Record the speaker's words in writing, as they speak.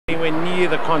anywhere near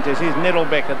the contest. Here's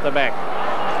Nettlebeck at the back.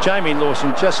 Jamie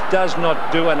Lawson just does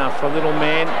not do enough for little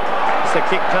man. As the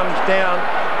kick comes down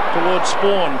towards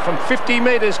Spawn. From 50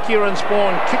 metres, Kieran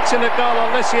Spawn kicks in a goal.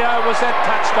 Alessio, was that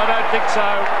touched? I don't think so.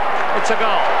 It's a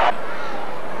goal.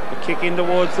 The kick in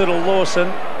towards little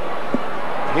Lawson.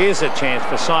 Here's a chance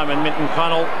for Simon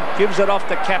Minton-Connell. Gives it off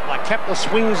to Kapler. Kapler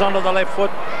swings onto the left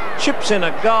foot. Chips in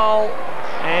a goal.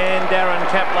 And Darren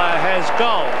Kapler has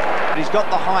goal. He's got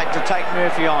the height to take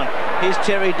Murphy on. Here's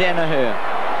Terry Danaher.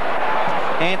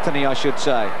 Anthony, I should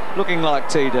say. Looking like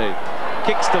TD.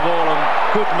 Kicks the ball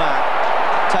and good mark.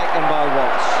 Taken by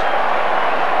Watts.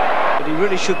 But he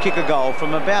really should kick a goal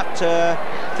from about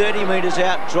 30 metres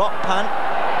out. Drop punt.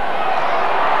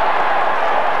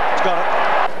 He's got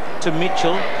it to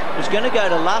Mitchell. Was going to go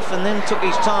to Luff and then took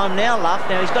his time. Now Luff.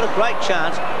 Now he's got a great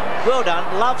chance. Well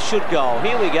done. Love should goal.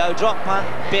 Here we go. Drop punt.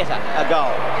 Better. A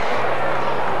goal.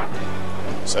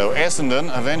 So Essendon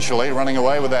eventually running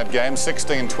away with that game,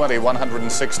 16-20,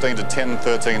 116 to 10,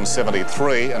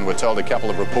 13-73, and we're told a couple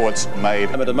of reports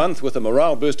made. At a month with a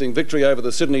morale-boosting victory over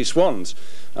the Sydney Swans.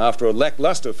 After a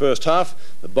lacklustre first half,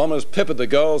 the Bombers peppered the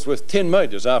goals with 10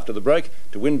 majors after the break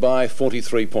to win by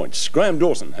 43 points. Graham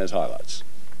Dawson has highlights.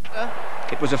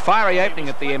 It was a fiery opening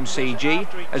at the MCG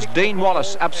as Dean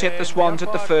Wallace upset the Swans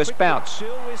at the first bounce.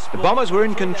 The Bombers were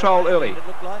in control early.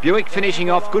 Buick finishing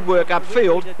off good work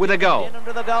upfield with a goal.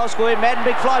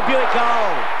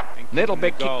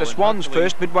 Nettlebeck kicked the Swans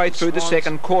first midway through the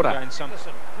second quarter.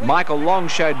 Michael Long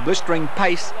showed blistering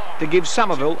pace to give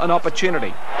Somerville an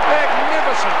opportunity.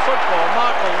 Magnificent football,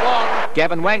 Michael Long.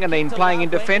 Gavin Wanganeen, playing in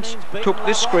defence, took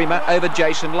this screamer over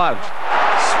Jason Love.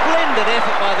 Splendid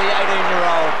effort by the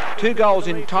 18-year-old. 2 goals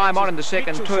in time on in the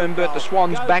second term brought the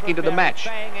Swans back into the match.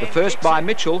 The first by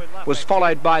Mitchell was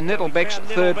followed by Nettlebeck's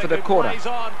third for the quarter.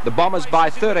 The Bombers by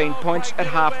 13 points at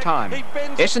half-time.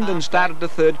 Essendon started the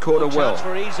third quarter well.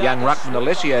 Young ruckman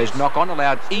Alessio's knock-on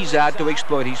allowed Izard to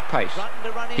exploit his pace.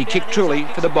 He kicked truly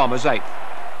for the Bombers' 8th.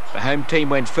 The home team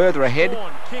went further ahead.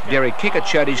 Derek Kickett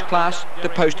showed his class to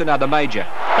post another major.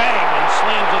 Bang, and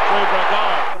slams it through for a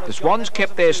goal. The Swans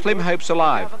kept their slim hopes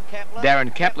alive.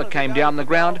 Darren Kapler came down the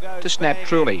ground to snap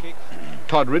truly.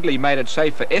 Todd Ridley made it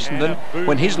safe for Essendon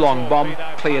when his long bomb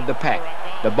cleared the pack.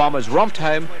 The Bombers romped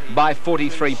home by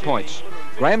 43 points.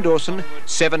 Graham Dawson,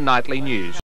 7 Nightly News.